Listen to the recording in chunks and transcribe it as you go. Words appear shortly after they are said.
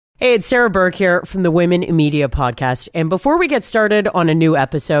Hey, it's Sarah Burke here from the Women in Media podcast. And before we get started on a new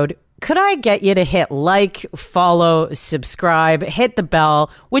episode, could I get you to hit like, follow, subscribe, hit the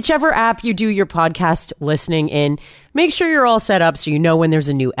bell, whichever app you do your podcast listening in. Make sure you're all set up so you know when there's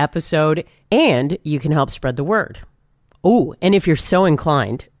a new episode and you can help spread the word. Oh, and if you're so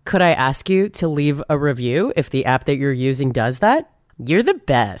inclined, could I ask you to leave a review if the app that you're using does that? You're the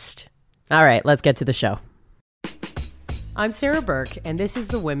best. All right, let's get to the show. I'm Sarah Burke, and this is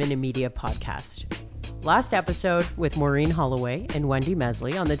the Women in Media podcast. Last episode with Maureen Holloway and Wendy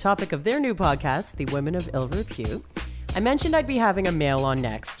Mesley on the topic of their new podcast, The Women of Ill Repute, I mentioned I'd be having a male on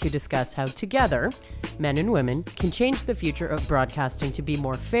next to discuss how together, men and women can change the future of broadcasting to be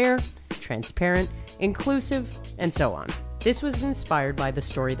more fair, transparent, inclusive, and so on. This was inspired by the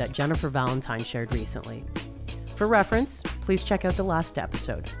story that Jennifer Valentyne shared recently. For reference, please check out the last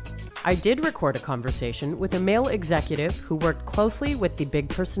episode. I did record a conversation with a male executive who worked closely with the big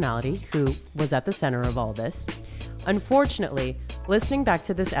personality who was at the center of all this. Unfortunately, listening back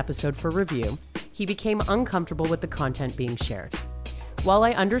to this episode for review, he became uncomfortable with the content being shared. While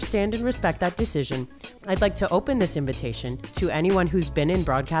I understand and respect that decision, I'd like to open this invitation to anyone who's been in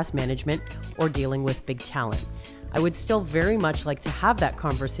broadcast management or dealing with big talent. I would still very much like to have that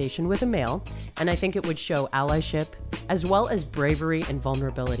conversation with a male, and I think it would show allyship as well as bravery and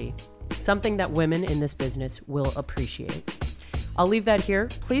vulnerability, something that women in this business will appreciate. I'll leave that here.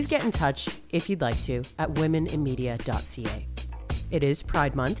 Please get in touch if you'd like to at womeninmedia.ca. It is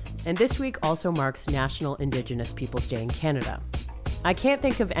Pride Month, and this week also marks National Indigenous Peoples Day in Canada. I can't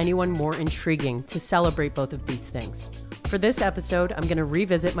think of anyone more intriguing to celebrate both of these things. For this episode, I'm going to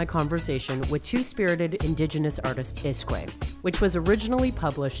revisit my conversation with two-spirited Indigenous artist iskwē, which was originally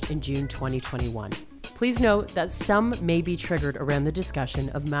published in June 2021. Please note that some may be triggered around the discussion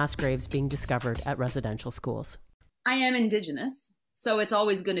of mass graves being discovered at residential schools. I am Indigenous, so it's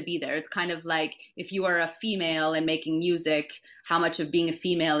always going to be there. It's kind of like if you are a female and making music, how much of being a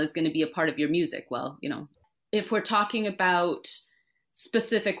female is going to be a part of your music? Well, if we're talking about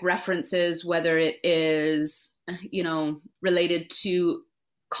specific references, whether it is, related to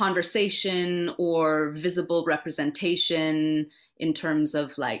conversation or visible representation in terms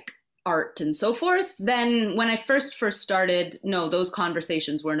of like art and so forth, then when I first started, no, those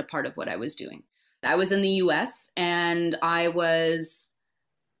conversations weren't a part of what I was doing. I was in the US and I was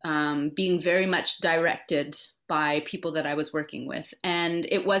being very much directed by people that I was working with. And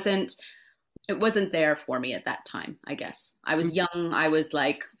it wasn't there for me at that time, I guess. I was young. I was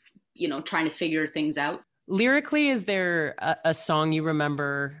like, trying to figure things out. Lyrically, is there a song you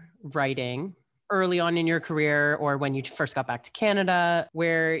remember writing early on in your career or when you first got back to Canada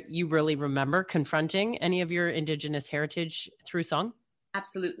where you really remember confronting any of your Indigenous heritage through song?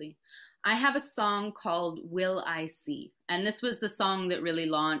 Absolutely. I have a song called Will I See? And this was the song that really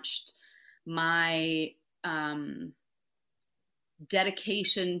launched my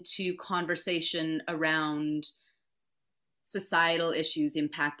dedication to conversation around societal issues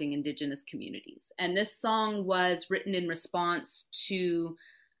impacting Indigenous communities. And this song was written in response to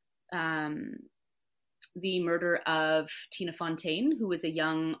the murder of Tina Fontaine, who was a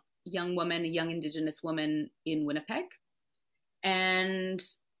young woman, a young Indigenous woman in Winnipeg. And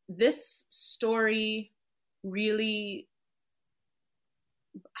this story really,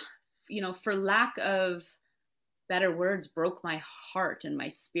 for lack of better words, broke my heart and my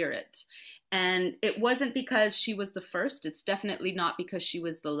spirit. And it wasn't because she was the first. It's definitely not because she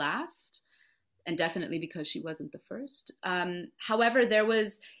was the last, and definitely because she wasn't the first. However, it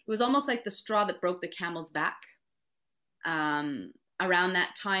was almost like the straw that broke the camel's back. Around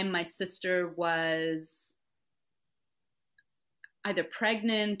that time, my sister was either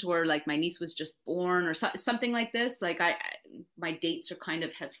pregnant or like my niece was just born or something like this. Like my dates have kind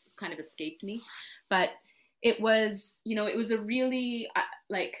of escaped me, but it was, it was a really,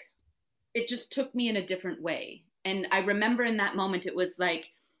 it just took me in a different way. And I remember in that moment, it was like,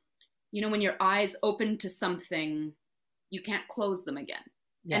 when your eyes open to something, you can't close them again.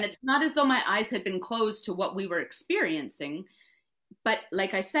 Yes. And it's not as though my eyes had been closed to what we were experiencing, but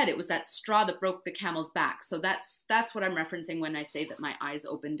like I said, it was that straw that broke the camel's back. So that's what I'm referencing when I say that my eyes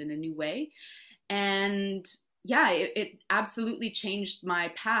opened in a new way. And yeah, it absolutely changed my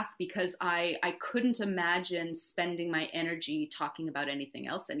path because I couldn't imagine spending my energy talking about anything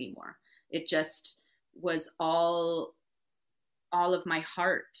else anymore. It just was all of my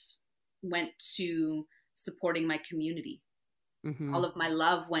heart went to supporting my community. Mm-hmm. All of my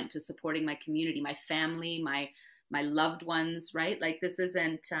love went to supporting my community, my family, my loved ones, right? Like this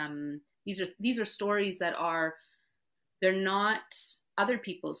isn't, these are stories that they're not other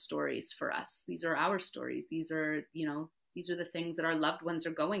people's stories for us. These are our stories. These are, these are the things that our loved ones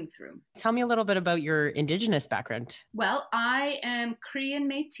are going through. Tell me a little bit about your Indigenous background. Well, I am Korean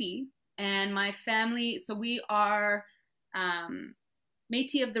Métis, and my family, so we are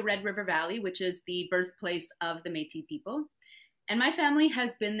Métis of the Red River Valley, which is the birthplace of the Métis people. And my family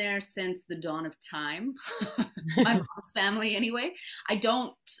has been there since the dawn of time. My mom's family, anyway. I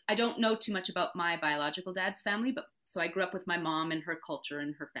don't know too much about my biological dad's family, but so I grew up with my mom and her culture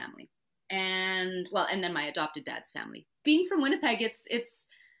and her family, and then my adopted dad's family. Being from Winnipeg, it's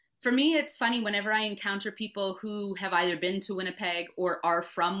for me, it's funny whenever I encounter people who have either been to Winnipeg or are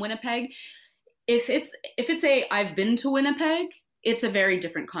from Winnipeg. If it's a I've been to Winnipeg, it's a very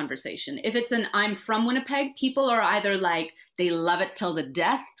different conversation. If it's an I'm from Winnipeg, people are either like, they love it till the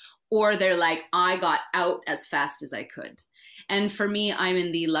death, or they're like, I got out as fast as I could. And for me, I'm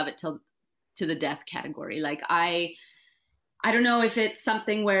in the love it till to the death category. Like I don't know if it's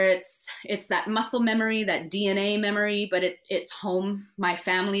something where it's that muscle memory, that DNA memory, but it's home. My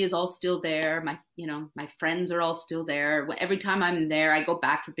family is all still there. My friends are all still there. Every time I'm there, I go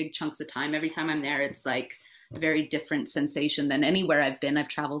back for big chunks of time. Every time I'm there, it's like a very different sensation than anywhere I've been. I've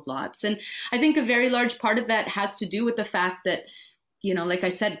traveled lots. And I think a very large part of that has to do with the fact that, like I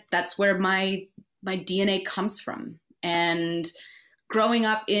said, that's where my DNA comes from. And growing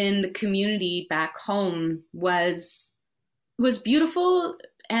up in the community back home was beautiful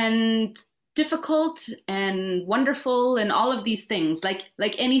and difficult and wonderful and all of these things, like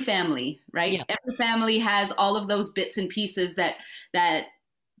any family, right? Yeah. Every family has all of those bits and pieces that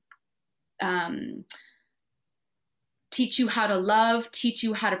teach you how to love, teach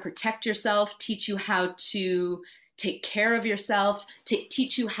you how to protect yourself, teach you how to take care of yourself,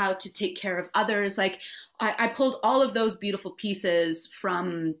 teach you how to take care of others. Like I pulled all of those beautiful pieces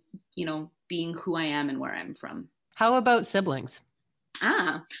from, being who I am and where I'm from. How about siblings?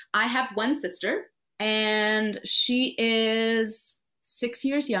 I have one sister, and she is 6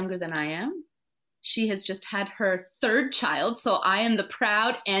 years younger than I am. She has just had her third child, so I am the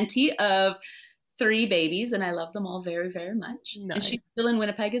proud auntie of 3 babies, and I love them all very, very much. Nice. And she's still in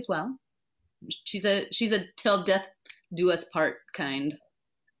Winnipeg as well. She's a till death do us part kind.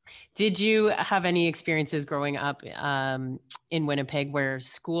 Did you have any experiences growing up in Winnipeg where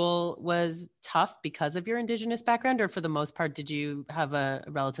school was tough because of your Indigenous background, or for the most part, did you have a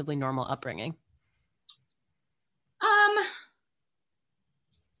relatively normal upbringing?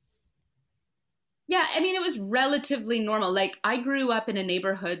 Yeah, I mean, it was relatively normal. Like I grew up in a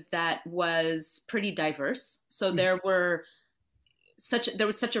neighborhood that was pretty diverse. So there was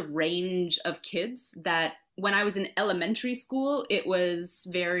such a range of kids that when I was in elementary school, it was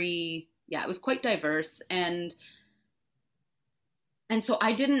it was quite diverse. And so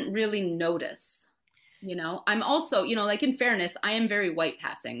I didn't really notice, I'm also, like in fairness, I am very white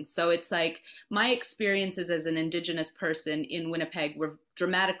passing. So it's like my experiences as an Indigenous person in Winnipeg were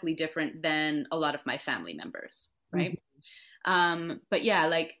dramatically different than a lot of my family members. Right. Mm-hmm. But yeah,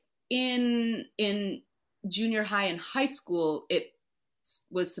 like in junior high and high school, it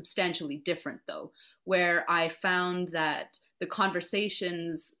was substantially different though, where I found that the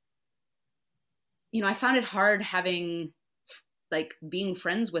conversations, I found it hard being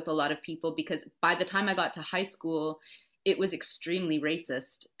friends with a lot of people, because by the time I got to high school, it was extremely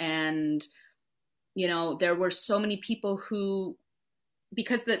racist. And, there were so many people who,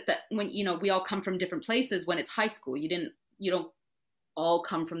 because when, we all come from different places when it's high school, you don't all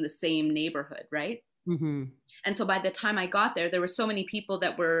come from the same neighborhood. Right. Mm-hmm. And so by the time I got there were so many people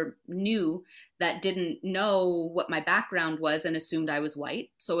that were new that didn't know what my background was and assumed I was white.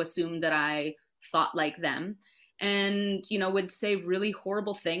 So assumed that I thought like them, and, would say really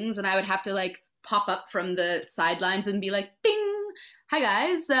horrible things. And I would have to like pop up from the sidelines and be like, bing, hi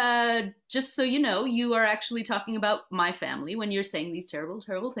guys. Just so you know, you are actually talking about my family when you're saying these terrible,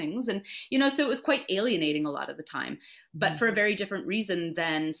 terrible things. And, so it was quite alienating a lot of the time, but for a very different reason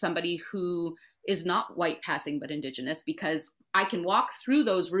than somebody who is not white passing, but Indigenous, because I can walk through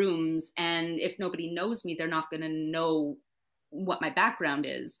those rooms and if nobody knows me, they're not going to know what my background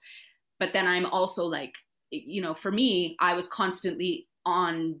is. But then I'm also like, for me, I was constantly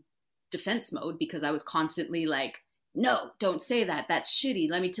on defense mode because I was constantly like, no, don't say that. That's shitty.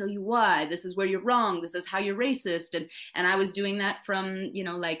 Let me tell you why. This is where you're wrong. This is how you're racist. And I was doing that from,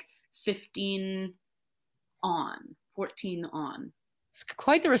 like 14 on. It's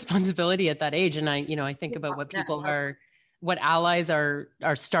quite the responsibility at that age. And I think about what people what allies are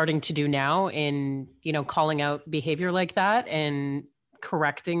starting to do now in, calling out behavior like that and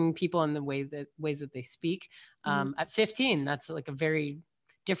correcting people in the ways that they speak. At 15, that's like a very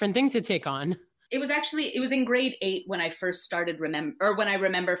different thing to take on. It was in grade 8 when I first started when I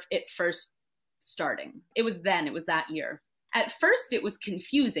remember it first starting. It was that year. at first it was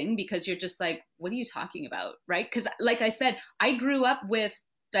confusing because you're just like, what are you talking about? Right? Because like I said, I grew up with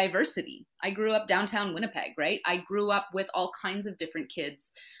diversity. I grew up downtown Winnipeg, right? I grew up with all kinds of different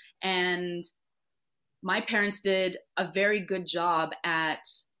kids. And my parents did a very good job at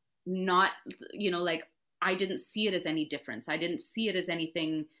not, like, I didn't see it as any difference. I didn't see it as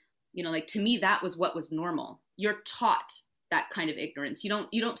anything, like, to me, that was what was normal. You're taught that kind of ignorance. You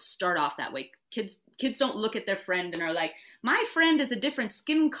don't start off that way. Kids don't look at their friend and are like, my friend is a different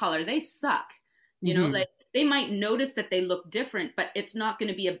skin color, they suck. Like, they might notice that they look different, but it's not going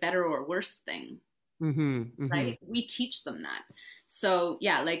to be a better or worse thing. Right? We teach them that. So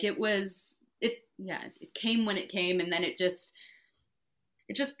yeah, like it came when it came, and then it just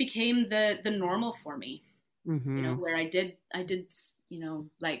became the normal for me. Where I did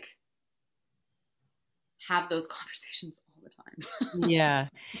like have those conversations all the time. Yeah.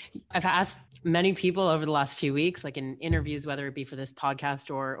 I've asked many people over the last few weeks, like in interviews, whether it be for this podcast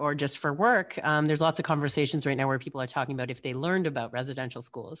or just for work, there's lots of conversations right now where people are talking about if they learned about residential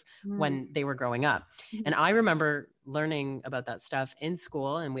schools when they were growing up. And I remember learning about that stuff in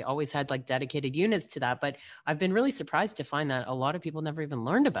school, and we always had like dedicated units to that. But I've been really surprised to find that a lot of people never even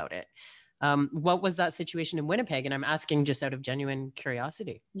learned about it. What was that situation in Winnipeg? And I'm asking just out of genuine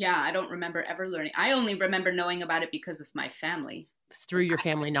curiosity. Yeah, I don't remember ever learning. I only remember knowing about it because of my family. Through your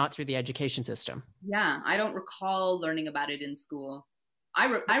family, not through the education system. Yeah, I don't recall learning about it in school.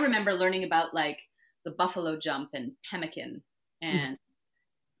 I remember learning about like the buffalo jump and pemmican and,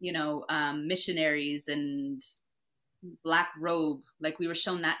 missionaries and Black Robe. Like we were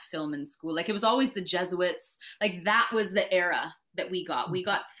shown that film in school. Like it was always the Jesuits. Like that was the era that we got. We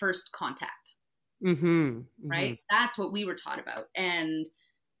got first contact, right? That's what we were taught about. And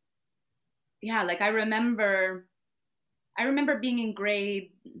yeah, like I remember being in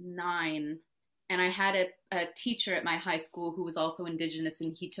grade 9, and I had a teacher at my high school who was also Indigenous,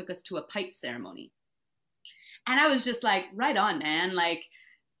 and he took us to a pipe ceremony. And I was just like, right on, man. Like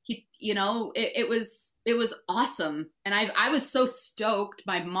it was awesome. And I was so stoked.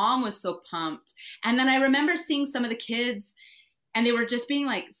 My mom was so pumped. And then I remember seeing some of the kids, and they were just being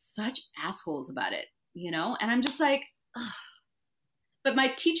like such assholes about it, and I'm just like, ugh. But my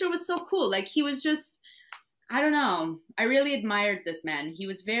teacher was so cool. Like he was just, I don't know. I really admired this man. He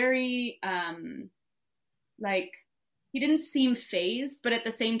was very, like, he didn't seem fazed, but at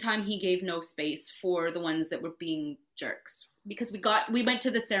the same time, he gave no space for the ones that were being jerks. Because we went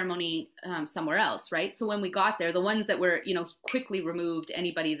to the ceremony somewhere else, right? So when we got there, the ones that were, he quickly removed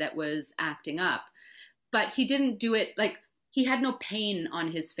anybody that was acting up. But he didn't do it, like, he had no pain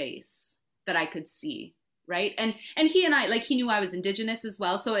on his face that I could see, right? And he and I, like, he knew I was Indigenous as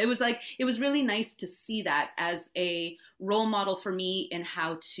well. So it was really nice to see that as a role model for me in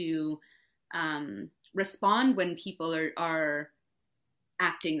how to respond when people are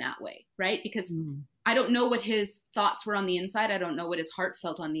acting that way, right? Because I don't know what his thoughts were on the inside. I don't know what his heart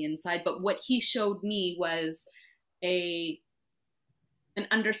felt on the inside, but what he showed me was an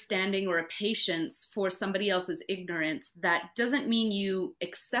understanding or a patience for somebody else's ignorance. That doesn't mean you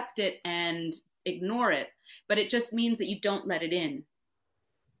accept it and ignore it, but it just means that you don't let it in.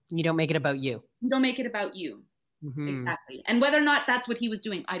 You don't make it about you. You don't make it about you. Exactly. And whether or not that's what he was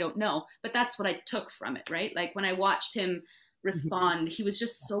doing, I don't know, but that's what I took from it, right? Like when I watched him respond, he was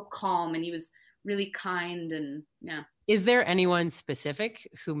just so calm, and he was really kind. And yeah. Is there anyone specific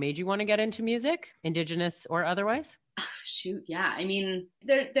who made you want to get into music, Indigenous or otherwise? Oh, shoot. Yeah. I mean,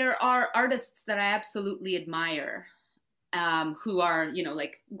 there are artists that I absolutely admire, who are,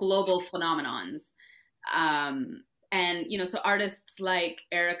 like global phenomenons. And, so artists like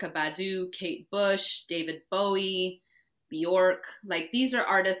Erykah Badu, Kate Bush, David Bowie, Bjork, like these are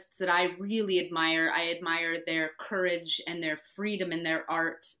artists that I really admire. I admire their courage and their freedom in their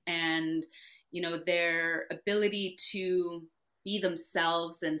art, and, their ability to be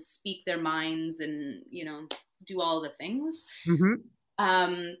themselves and speak their minds and, do all the things.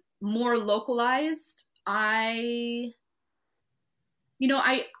 More localized,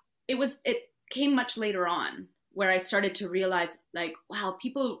 it came much later on, where I started to realize, like, wow,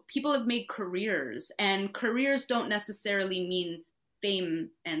 people have made careers, and careers don't necessarily mean fame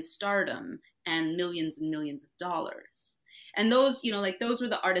and stardom and millions of dollars. And those, those were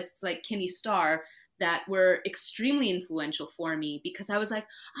the artists like Kinney Starr that were extremely influential for me, because I was like,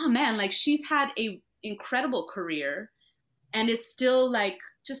 oh man, like she's had a incredible career and is still like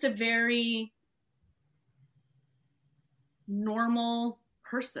just a very normal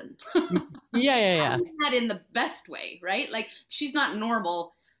person. Yeah. I mean that in the best way, right? Like she's not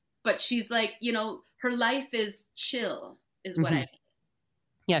normal, but she's like, her life is chill, is what I mean.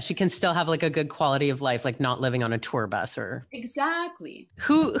 Yeah, she can still have like a good quality of life, like not living on a tour bus or. Exactly.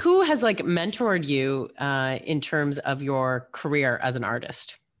 Who has like mentored you in terms of your career as an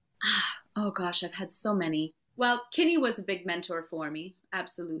artist? Oh gosh, I've had so many. Well, Kinney was a big mentor for me.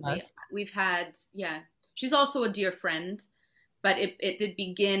 Absolutely. Yes. We've had, she's also a dear friend, but it did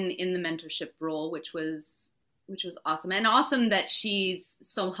begin in the mentorship role, which was awesome. And awesome that she's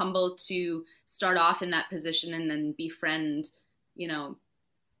so humble to start off in that position and then befriend,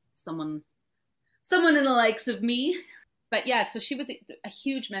 someone in the likes of me. But yeah, so she was a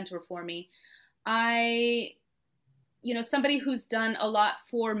huge mentor for me. Somebody who's done a lot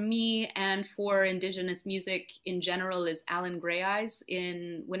for me and for Indigenous music in general is Alan Greyeyes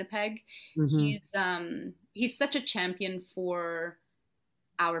in Winnipeg. Mm-hmm. He's such a champion for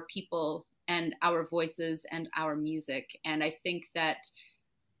our people and our voices and our music. And I think that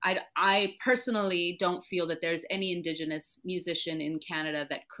I personally don't feel that there's any Indigenous musician in Canada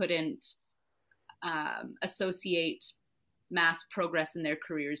that couldn't associate mass progress in their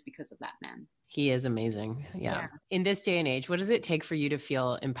careers because of that man. He is amazing. Yeah. In this day and age, what does it take for you to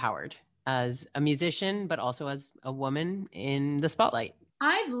feel empowered as a musician, but also as a woman in the spotlight?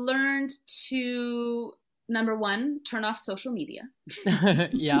 I've learned to, number one, turn off social media.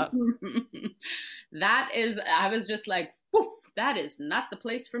 Yeah. I was just like, that is not the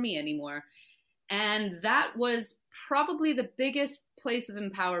place for me anymore. And that was probably the biggest place of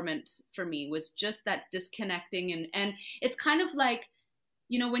empowerment for me, was just that disconnecting. And it's kind of like,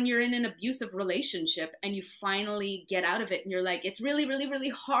 when you're in an abusive relationship and you finally get out of it and you're like, it's really, really, really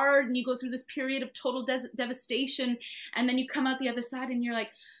hard. And you go through this period of total devastation. And then you come out the other side and you're like,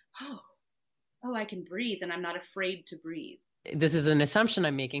 oh, I can breathe and I'm not afraid to breathe. This is an assumption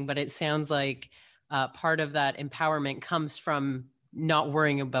I'm making, but it sounds like part of that empowerment comes from not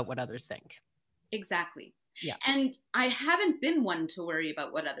worrying about what others think. Exactly. Yeah. And I haven't been one to worry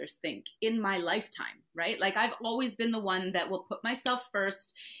about what others think in my lifetime, right? Like I've always been the one that will put myself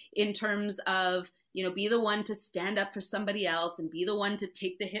first in terms of, be the one to stand up for somebody else and be the one to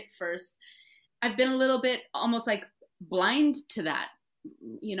take the hit first. I've been a little bit almost like blind to that,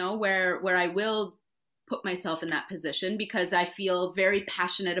 where I will put myself in that position because I feel very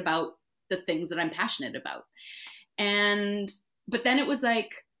passionate about the things that I'm passionate about. But then it was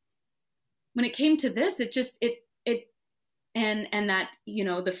like, when it came to this, and that,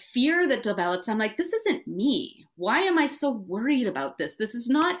 the fear that develops, I'm like, this isn't me. Why am I so worried about this? This is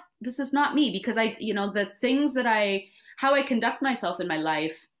not me, because the things how I conduct myself in my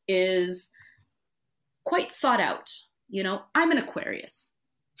life is quite thought out. I'm an Aquarius.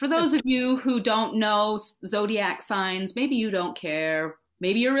 For those of you who don't know zodiac signs, maybe you don't care.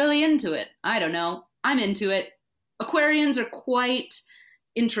 Maybe you're really into it. I don't know. I'm into it. Aquarians are quite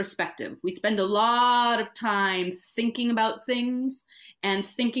introspective. We spend a lot of time thinking about things and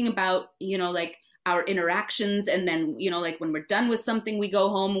thinking about, like our interactions. And then, like when we're done with something, we go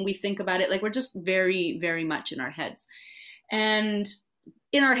home and we think about it. Like we're just very, very much in our heads and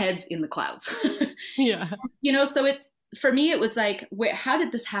in the clouds. Yeah. So for me, it was like, how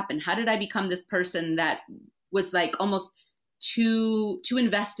did this happen? How did I become this person that was like almost too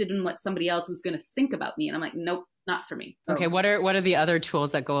invested in what somebody else was going to think about me? And I'm like, nope. Not for me. Okay. What are the other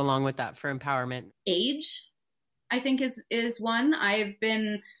tools that go along with that for empowerment? Age, I think is one. I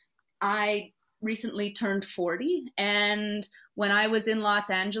recently turned 40. And when I was in Los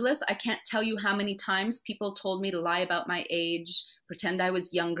Angeles, I can't tell you how many times people told me to lie about my age, pretend I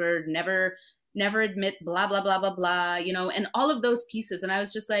was younger, never admit blah, blah, blah, blah, blah, and all of those pieces. And I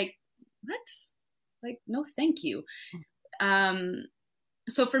was just like, what? Like, no, thank you.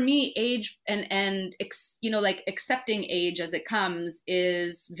 So for me, age and like accepting age as it comes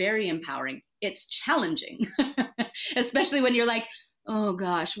is very empowering. It's challenging, especially when you're like, oh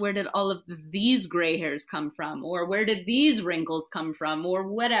gosh, where did all of these gray hairs come from? Or where did these wrinkles come from? Or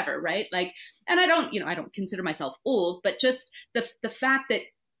whatever, right? Like, and I don't consider myself old, but just the fact that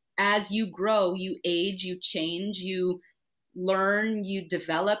as you grow, you age, you change, you learn, you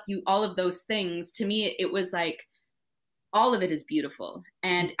develop, all of those things. To me, it was like, all of it is beautiful.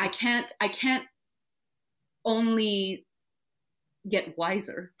 And I can't only get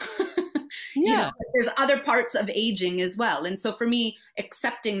wiser. Yeah. There's other parts of aging as well. And so for me,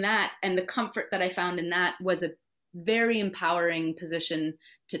 accepting that and the comfort that I found in that was a very empowering position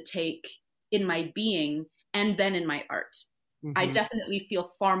to take in my being and then in my art. Mm-hmm. I definitely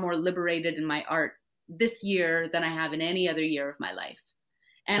feel far more liberated in my art this year than I have in any other year of my life.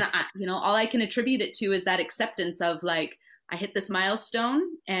 And all I can attribute it to is that acceptance of like, I hit this milestone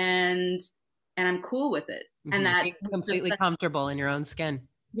and I'm cool with it. Mm-hmm. And that being completely comfortable in your own skin.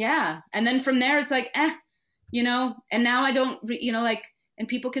 Yeah. And then from there, it's like, and now I don't, and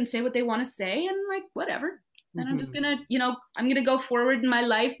people can say what they want to say, and like, whatever. And I'm just gonna, I'm gonna go forward in my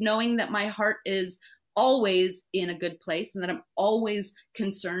life knowing that my heart is always in a good place and that I'm always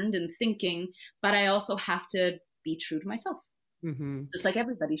concerned and thinking, but I also have to be true to myself, just like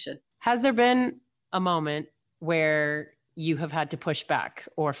everybody should. Has there been a moment where you have had to push back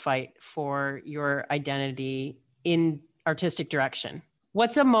or fight for your identity in artistic direction?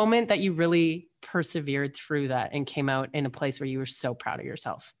 What's a moment that you really persevered through that and came out in a place where you were so proud of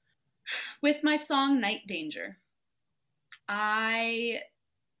yourself? With my song Night Danger, I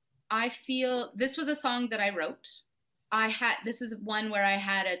feel this was a song that I wrote. This is one where I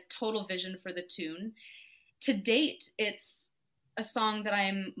had a total vision for the tune. To date, it's a song that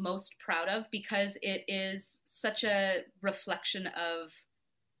I'm most proud of because it is such a reflection of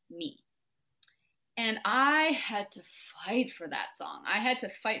me. And I had to fight for that song. I had to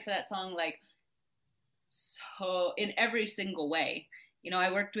fight for that song, like, so in every single way.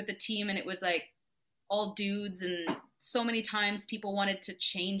 I worked with a team and it was like all dudes, and so many times people wanted to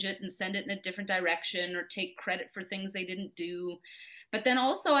change it and send it in a different direction or take credit for things they didn't do. But then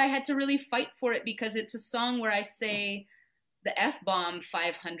also I had to really fight for it because it's a song where I say the F-bomb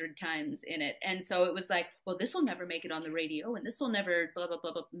 500 times in it. And so it was like, well, this will never make it on the radio, and this will never blah, blah,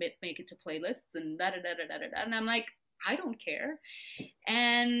 blah, blah, make it to playlists and da, da, da, da, da, da. And I'm like, I don't care.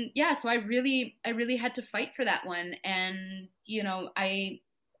 And yeah, so I really had to fight for that one. And,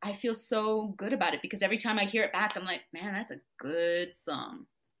 I feel so good about it because every time I hear it back, I'm like, man, that's a good song.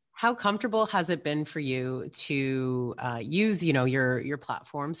 How comfortable has it been for you to use, your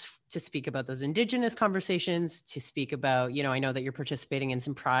platforms to speak about those Indigenous conversations, to speak about, I know that you're participating in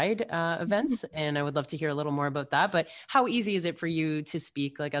some Pride events, and I would love to hear a little more about that. But how easy is it for you to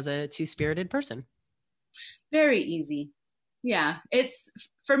speak like as a two-spirited person? Very easy. Yeah.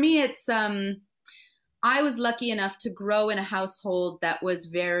 For me, I was lucky enough to grow in a household that was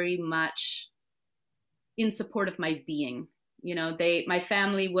very much in support of my being. My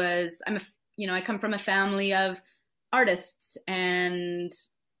family was, I come from a family of artists and,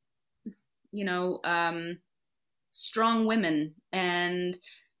 strong women. And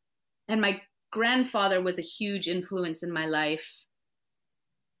my grandfather was a huge influence in my life.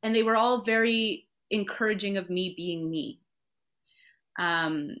 And they were all very encouraging of me being me.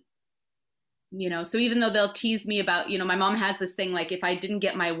 So even though they'll tease me about, my mom has this thing, like if I didn't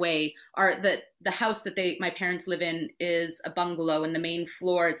get my way, or the house that my parents live in is a bungalow, and the main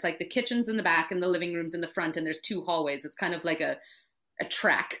floor, it's like the kitchen's in the back and the living room's in the front, and there's 2 hallways. It's kind of like a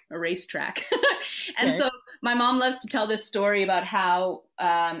racetrack. And so my mom loves to tell this story about how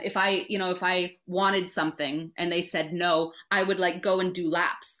if I wanted something and they said no, I would like go and do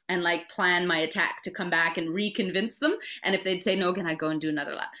laps and like plan my attack to come back and reconvince them. And if they'd say no again, I'd go and do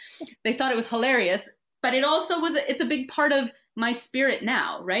another lap. They thought it was hilarious, but it also it's a big part of my spirit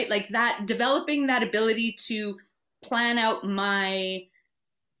now, right? Like that, developing that ability to plan out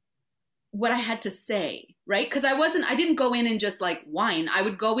what I had to say. Right? Because I didn't go in and just like whine. I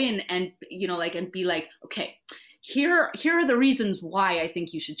would go in and, and be like, okay, here are the reasons why I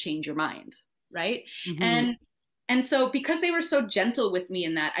think you should change your mind. Right. And so because they were so gentle with me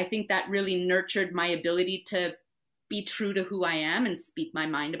in that, I think that really nurtured my ability to be true to who I am and speak my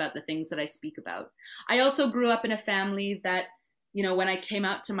mind about the things that I speak about. I also grew up in a family that, when I came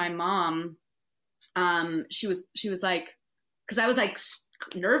out to my mom, she was like, because I was like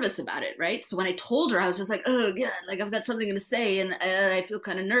nervous about it, right? So when I told her, I was just like, oh God, like I've got something to say and I feel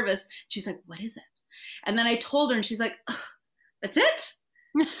kind of nervous. She's like, what is it? And then I told her and she's like, that's it?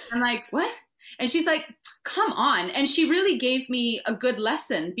 I'm like, what? And she's like, come on. And she really gave me a good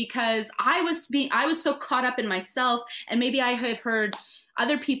lesson because I was so caught up in myself, and maybe I had heard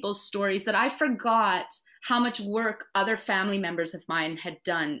other people's stories that I forgot how much work other family members of mine had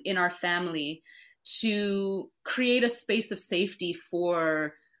done in our family to create a space of safety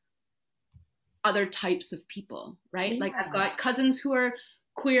for other types of people, right? Yeah. Like I've got cousins who are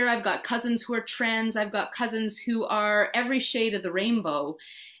queer, I've got cousins who are trans, I've got cousins who are every shade of the rainbow.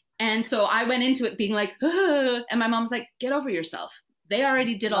 And so I went into it being like, ugh, and my mom's like, get over yourself. They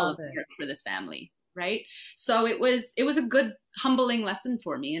already did all of the work for this family, right? So it was a good, humbling lesson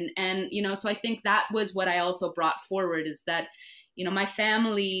for me. And so I think that was what I also brought forward, is that, my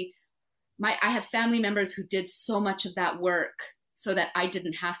family, I have family members who did so much of that work so that I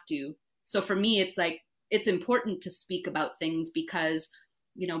didn't have to. So for me, it's like, it's important to speak about things because,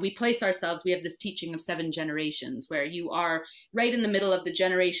 we place ourselves, we have this teaching of 7 generations where you are right in the middle of the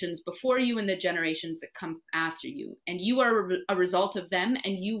generations before you and the generations that come after you. And you are a result of them,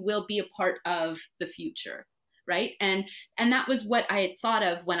 and you will be a part of the future. Right. And that was what I had thought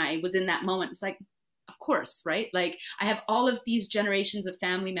of when I was in that moment. It's like, of course, right? Like I have all of these generations of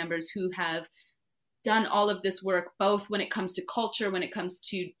family members who have done all of this work, both when it comes to culture, when it comes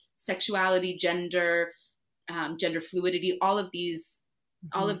to sexuality, gender, gender fluidity, all of these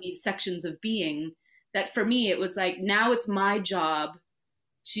sections of being, that for me, it was like, now it's my job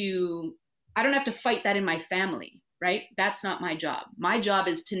I don't have to fight that in my family, right? That's not my job. My job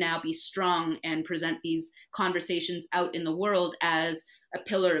is to now be strong and present these conversations out in the world as a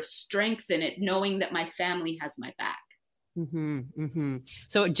pillar of strength in it, knowing that my family has my back.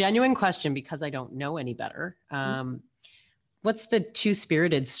 So a genuine question, because I don't know any better. What's the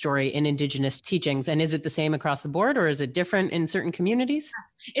two-spirited story in Indigenous teachings? And is it the same across the board, or is it different in certain communities?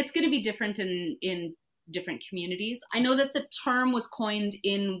 It's going to be different in different communities. I know that the term was coined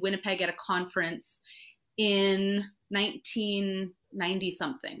in Winnipeg at a conference in 1990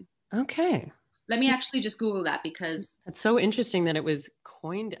 something. Okay. Let me actually just Google that, because that's so interesting that it was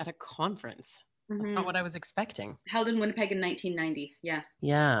coined at a conference. That's not what I was expecting. Held in Winnipeg in 1990. Yeah.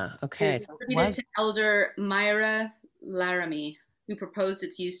 Yeah. Okay. It was attributed to Elder Myra Laramie, who proposed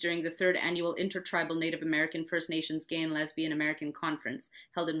its use during the 3rd annual Intertribal Native American First Nations Gay and Lesbian American Conference,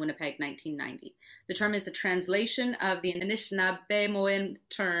 held in Winnipeg, 1990. The term is a translation of the Anishinaabemowin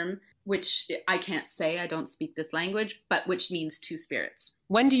term, which I can't say, I don't speak this language, but which means two spirits.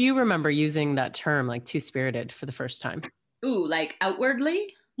 When do you remember using that term, like two-spirited, for the first time? Ooh, like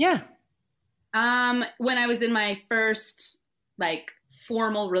outwardly? Yeah. When I was in my first like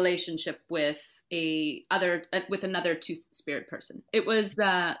formal relationship with another two-spirit person. It was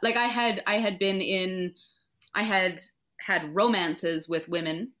like I had had romances with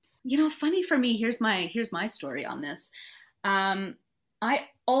women. You know, funny for me, here's my story on this. I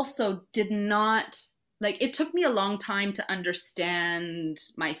also did not, like, it took me a long time to understand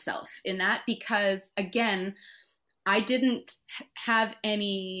myself in that, because again, I didn't have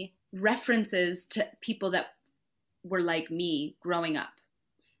any references to people that were like me growing up.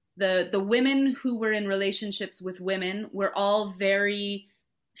 The women who were in relationships with women were all very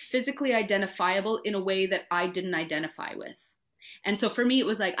physically identifiable in a way that I didn't identify with. And so for me, it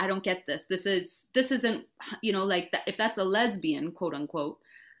was like, I don't get this. This isn't, you know, like that, if that's a lesbian, quote unquote,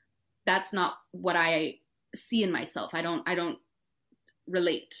 that's not what I see in myself. I don't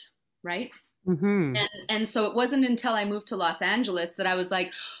relate. Right. And so it wasn't until I moved to Los Angeles that I was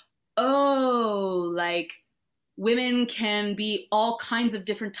like, oh, like, women can be all kinds of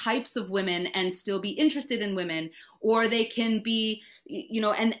different types of women and still be interested in women, or they can be, you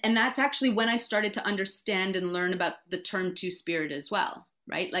know, and that's actually when I started to understand and learn about the term two-spirit as well,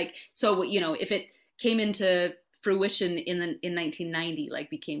 right? Like, so, you know, if it came into fruition in 1990, like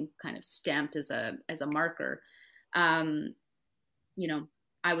became kind of stamped as a marker, you know,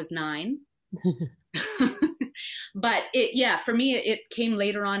 I was 9. But for me, it came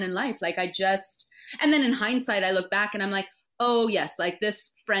later on in life. Like and then in hindsight, I look back and I'm like, oh yes, like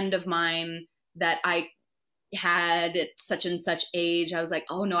this friend of mine that I had at such and such age, I was like,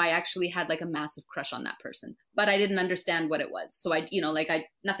 oh no, I actually had like a massive crush on that person, but I didn't understand what it was. So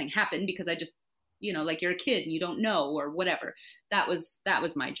nothing happened because I just, you know, like you're a kid and you don't know or whatever. That was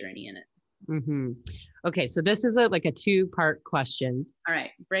my journey in it. Okay, so this is a 2-part question. All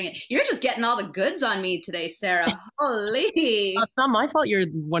right, bring it. You're just getting all the goods on me today, Sarah. Holy. It's not my fault. You're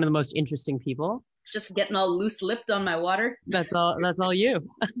one of the most interesting people. Just getting all loose-lipped on my water. That's all you.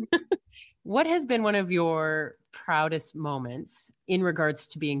 What has been one of your proudest moments in regards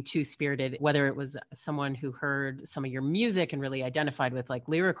to being two-spirited, whether it was someone who heard some of your music and really identified with like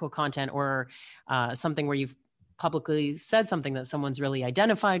lyrical content, or something where you've publicly said something that someone's really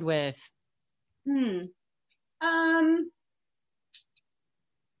identified with? Because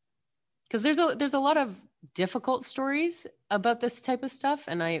there's a lot of difficult stories about this type of stuff,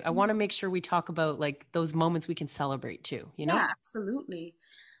 and I want to make sure we talk about like those moments we can celebrate too, you know? Yeah, absolutely.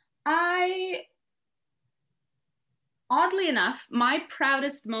 Oddly enough, my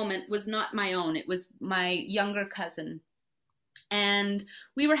proudest moment was not my own. It was my younger cousin. And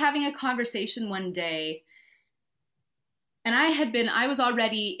we were having a conversation one day, and I was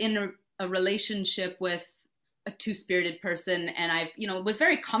already in a relationship with a two-spirited person, and I, you know, was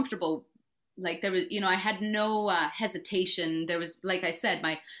very comfortable. Like there was, you know, I had no hesitation. There was, like I said,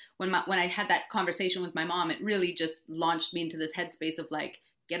 when I had that conversation with my mom, it really just launched me into this headspace of like,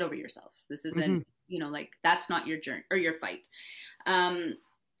 get over yourself. This isn't, you know, like that's not your journey or your fight. And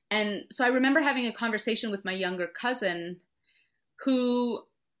so I remember having a conversation with my younger cousin, who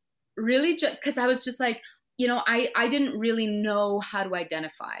really because I was just like, you know, I didn't really know how to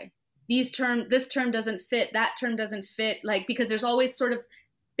identify this term doesn't fit, that term doesn't fit, like, because there's always sort of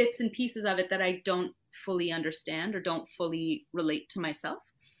bits and pieces of it that I don't fully understand or don't fully relate to myself.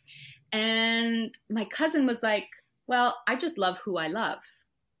 And my cousin was like, well, I just love who I love.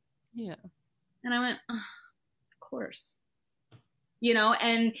 Yeah. And I went, oh, of course. You know,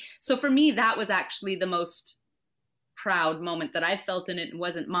 and so for me, that was actually the most proud moment that I felt, and it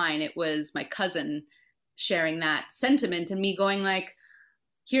wasn't mine. It was my cousin sharing that sentiment and me going like,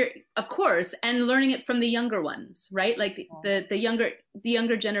 here, of course, and learning it from the younger ones, right? Like the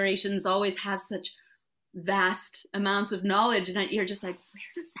younger generations always have such vast amounts of knowledge, and you're just like, where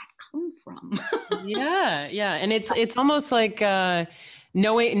does that come from? Yeah. And it's almost like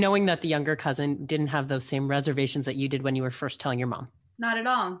knowing that the younger cousin didn't have those same reservations that you did when you were first telling your mom. Not at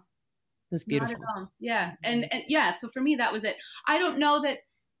all. That's beautiful. Not at all. Yeah. And yeah, so for me, that was it. I don't know that,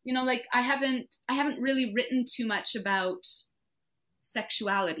 you know, like I haven't really written too much about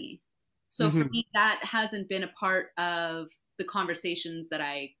sexuality. So for me, that hasn't been a part of the conversations that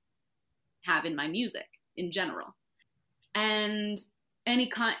I have in my music in general. And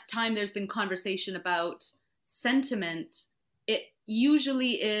any time there's been conversation about sentiment, it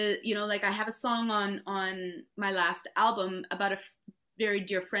usually is, you know, like I have a song on my last album about a very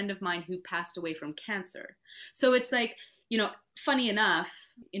dear friend of mine who passed away from cancer. So it's like, you know, funny enough,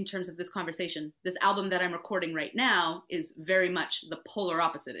 in terms of this conversation, this album that I'm recording right now is very much the polar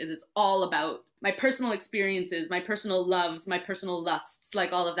opposite. It is all about my personal experiences, my personal loves, my personal lusts,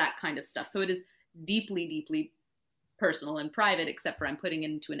 like all of that kind of stuff. So it is deeply, deeply personal and private, except for I'm putting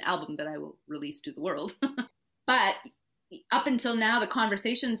it into an album that I will release to the world. But up until now, the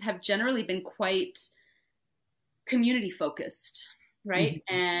conversations have generally been quite community focused. Right.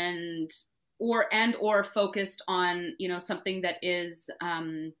 And or focused on, you know, something that is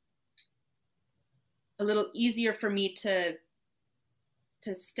a little easier for me to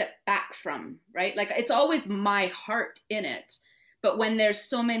step back from, right? Like it's always my heart in it. But when there's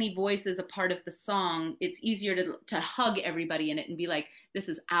so many voices a part of the song, it's easier to hug everybody in it and be like, this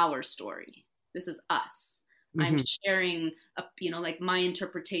is our story. This is us. I'm sharing you know, like my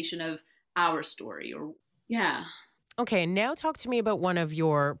interpretation of our story, or yeah. Okay, now talk to me about one of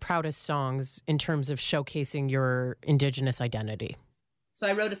your proudest songs in terms of showcasing your Indigenous identity. So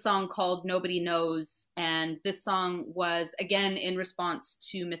I wrote a song called Nobody Knows, and this song was, again, in response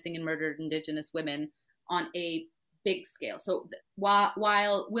to missing and murdered Indigenous women on a big scale. So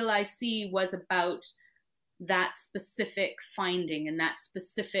while Will I See was about that specific finding and that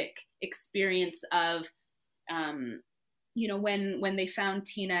specific experience of you know, when they found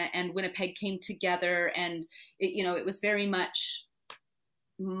Tina and Winnipeg came together, and it, you know, it was very much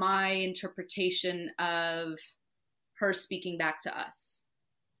my interpretation of her speaking back to us,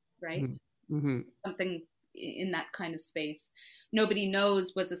 right? Something in that kind of space. Nobody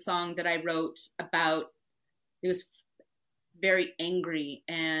Knows was a song that I wrote about. It was very angry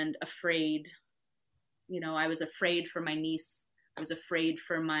and afraid. You know, I was afraid for my niece. I was afraid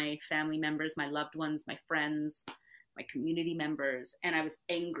for my family members, my loved ones, my friends, my community members, and I was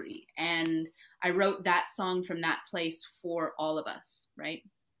angry. And I wrote that song from that place for all of us, right?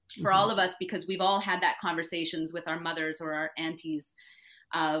 For all of us, because we've all had that conversations with our mothers or our aunties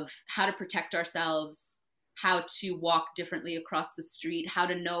of how to protect ourselves, how to walk differently across the street, how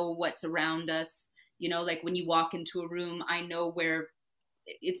to know what's around us. You know, like when you walk into a room, I know where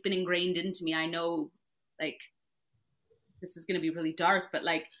it's been ingrained into me. I know, like, this is going to be really dark, but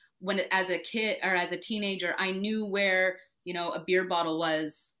like, when as a kid or as a teenager, I knew where, you know, a beer bottle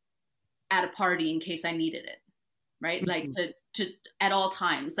was at a party in case I needed it, right? Like to at all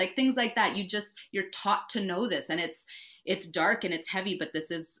times, like things like that. You're taught to know this, and it's dark and it's heavy, but this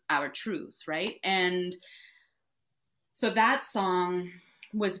is our truth, right? And so that song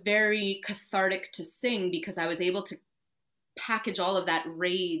was very cathartic to sing because I was able to package all of that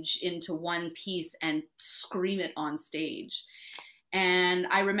rage into one piece and scream it on stage. And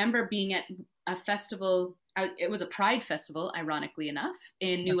I remember being at a festival, it was a Pride festival, ironically enough,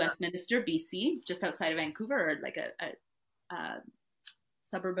 in New Westminster, BC, just outside of Vancouver, or like a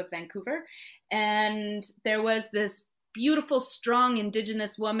suburb of Vancouver. And there was this beautiful, strong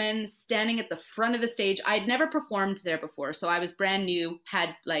Indigenous woman standing at the front of the stage. I'd never performed there before, so I was brand new,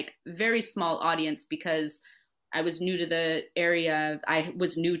 had like very small audience because I was new to the area. I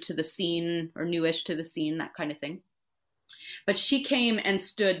was new to the scene, or newish to the scene, that kind of thing. But she came and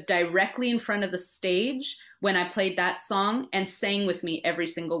stood directly in front of the stage when I played that song and sang with me every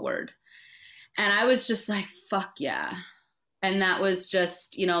single word. And I was just like, fuck yeah. And that was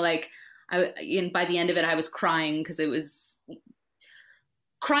just, you know, like, by the end of it, I was crying because it was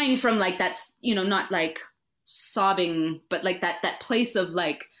crying from like, that's, you know, not like sobbing, but like that place of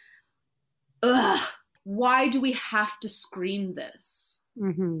like, ugh, why do we have to scream this?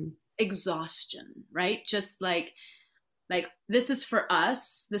 Exhaustion, right? Just like Like, this is for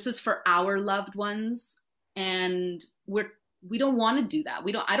us. This is for our loved ones. And we don't want to do that.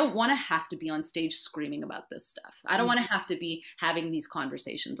 I don't want to have to be on stage screaming about this stuff. I don't want to have to be having these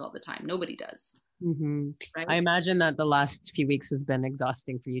conversations all the time. Nobody does. Mm-hmm. Right? I imagine that the last few weeks has been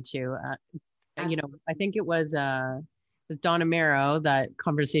exhausting for you too. You know, I think it was Donna Marrow, that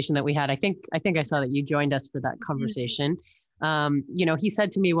conversation that we had. I think I saw that you joined us for that conversation. You know, he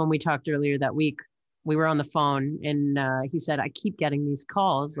said to me when we talked earlier that week, we were on the phone, and he said, I keep getting these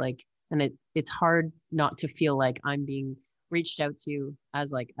calls, like, and it's hard not to feel like I'm being reached out to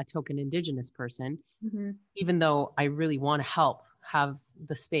as like a token Indigenous person, even though I really want to help have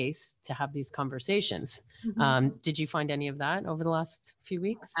the space to have these conversations. Did you find any of that over the last few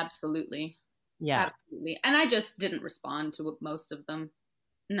weeks? Absolutely. Yeah. Absolutely. And I just didn't respond to most of them.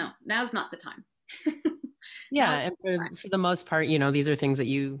 No, now's not the time. Yeah. And for the most part, you know, these are things that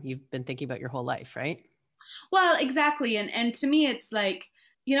you've been thinking about your whole life, right? Well, exactly. And to me, it's like,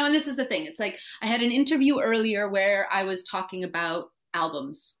 you know, and this is the thing. It's like, I had an interview earlier where I was talking about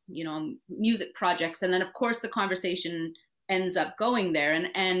albums, you know, music projects. And then of course the conversation ends up going there.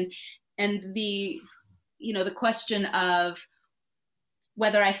 And the, you know, the question of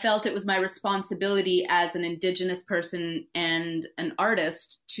whether I felt it was my responsibility as an Indigenous person and an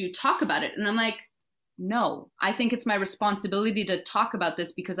artist to talk about it. And I'm like, no, I think it's my responsibility to talk about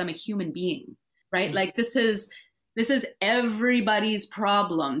this because I'm a human being, right? Like, this is everybody's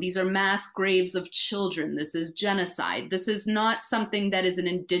problem. These are mass graves of children. This is genocide. This is not something that is an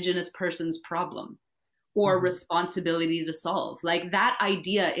Indigenous person's problem or responsibility to solve. Like, that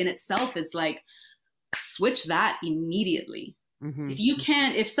idea in itself is like, switch that immediately.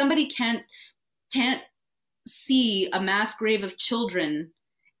 If somebody can't see a mass grave of children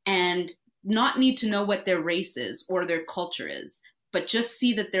and not need to know what their race is or their culture is, but just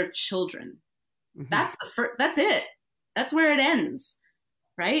see that they're children, that's it. That's where it ends,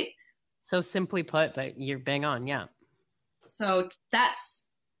 right? So simply put, but you're bang on. Yeah. So that's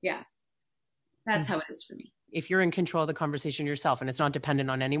how it is for me. If you're in control of the conversation yourself and it's not dependent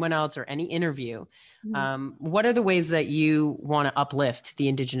on anyone else or any interview, what are the ways that you want to uplift the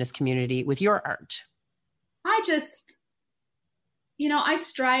Indigenous community with your art? I just, you know, I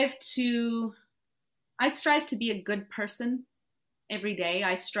strive to be a good person every day.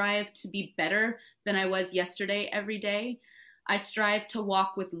 I strive to be better than I was yesterday every day. I strive to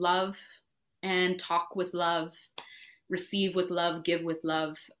walk with love and talk with love, receive with love, give with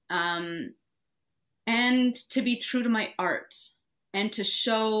love. And to be true to my art and to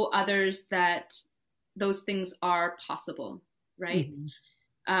show others that those things are possible, right?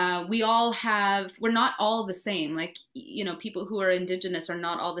 We're not all the same. Like, you know, people who are Indigenous are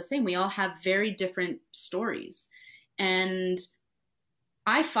not all the same. We all have very different stories. And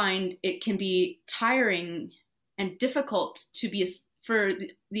I find it can be tiring and difficult for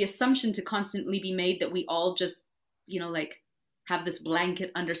the assumption to constantly be made that we all just, you know, like, have this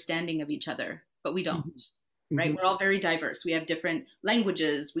blanket understanding of each other. But we don't, right? We're all very diverse. We have different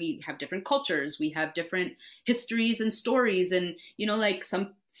languages. We have different cultures. We have different histories and stories. And, you know, like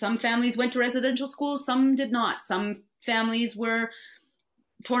some families went to residential schools, some did not. Some families were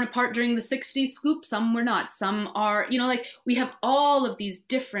torn apart during the 60s scoop, some were not. Some are, you know, like, we have all of these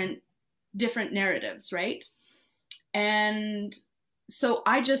different narratives, right? And so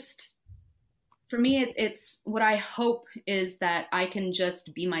for me, it's what I hope is that I can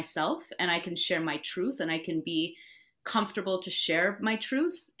just be myself and I can share my truth and I can be comfortable to share my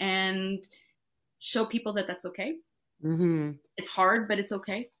truth and show people that that's okay. It's hard, but it's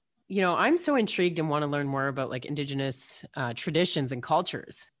okay. You know, I'm so intrigued and want to learn more about like Indigenous traditions and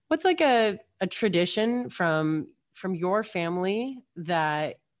cultures. What's like a tradition from your family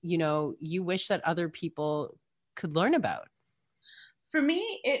that, you know, you wish that other people could learn about? For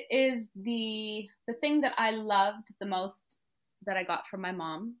me, it is the thing that I loved the most that I got from my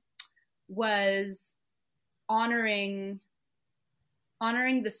mom was honoring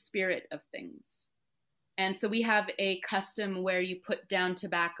the spirit of things. And so we have a custom where you put down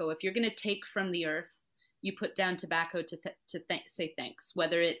tobacco. If you're going to take from the earth, you put down tobacco to say thanks,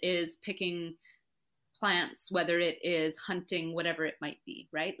 whether it is picking plants, whether it is hunting, whatever it might be,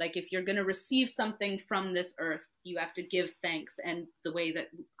 right? Like, if you're going to receive something from this earth, you have to give thanks. And the way that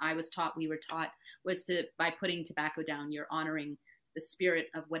we were taught was by putting tobacco down, you're honoring the spirit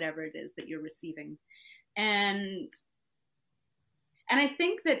of whatever it is that you're receiving. And I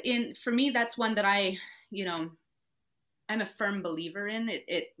think that for me, that's one that I'm a firm believer in.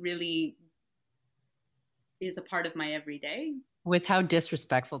 It really is a part of my everyday. With how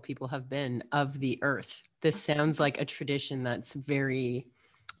disrespectful people have been of the earth, this sounds like a tradition that's very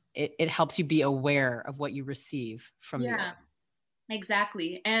it helps you be aware of what you receive from the earth.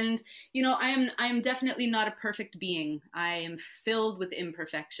 Exactly. And, you know, I am definitely not a perfect being. I am filled with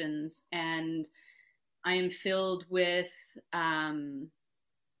imperfections, and I am filled with,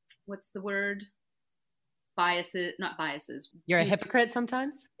 what's the word? Biases, not biases. You're a hypocrite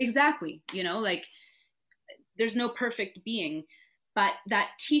sometimes? Exactly. You know, like there's no perfect being, but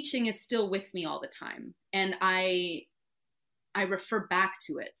that teaching is still with me all the time. And I refer back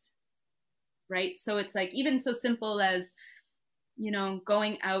to it. Right. So it's like, even so simple as, you know,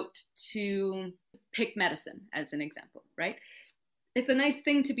 going out to pick medicine as an example, right? It's a nice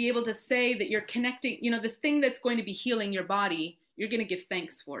thing to be able to say that you're connecting, you know, this thing that's going to be healing your body, you're going to give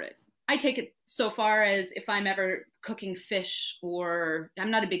thanks for it. I take it so far as if I'm ever cooking fish, or I'm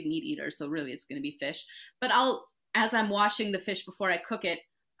not a big meat eater, so really it's going to be fish, but as I'm washing the fish before I cook it,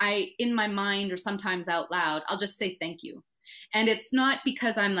 in my mind or sometimes out loud, I'll just say thank you. And it's not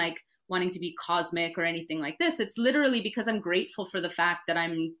because I'm like wanting to be cosmic or anything like this. It's literally because I'm grateful for the fact that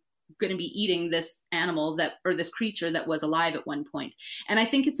I'm going to be eating this animal or this creature that was alive at one point. And I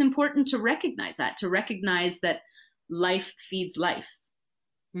think it's important to recognize that life feeds life.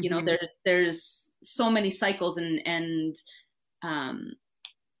 Mm-hmm. You know, there's so many cycles and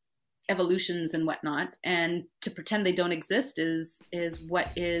evolutions and whatnot, and to pretend they don't exist is what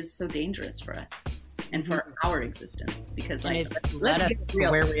is so dangerous for us and for our existence, because like, let's get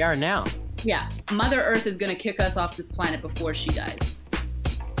real. Where we are now. Yeah. Mother Earth is going to kick us off this planet before she dies.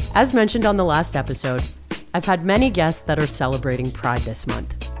 As mentioned on the last episode, I've had many guests that are celebrating Pride this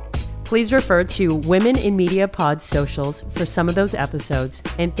month. Please refer to Women in Media Pod's socials for some of those episodes,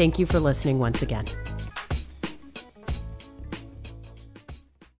 and thank you for listening once again.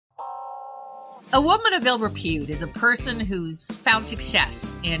 A woman of ill repute is a person who's found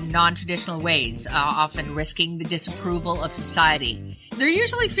success in non-traditional ways, often risking the disapproval of society. They're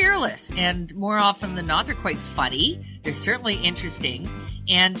usually fearless, and more often than not, they're quite funny. They're certainly interesting,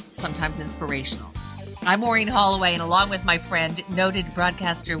 and sometimes inspirational. I'm Maureen Holloway, and along with my friend, noted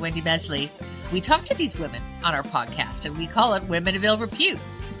broadcaster Wendy Mesley, we talk to these women on our podcast, and we call it Women of Ill Repute.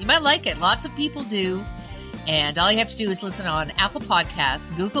 You might like it. Lots of people do. And all you have to do is listen on Apple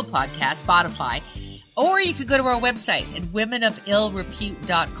Podcasts, Google Podcasts, Spotify, or you could go to our website at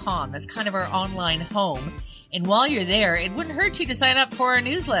womenofillrepute.com. That's kind of our online home. And while you're there, it wouldn't hurt you to sign up for our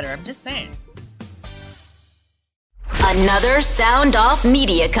newsletter. I'm just saying. Another Sound Off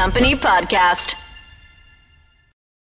Media Company podcast.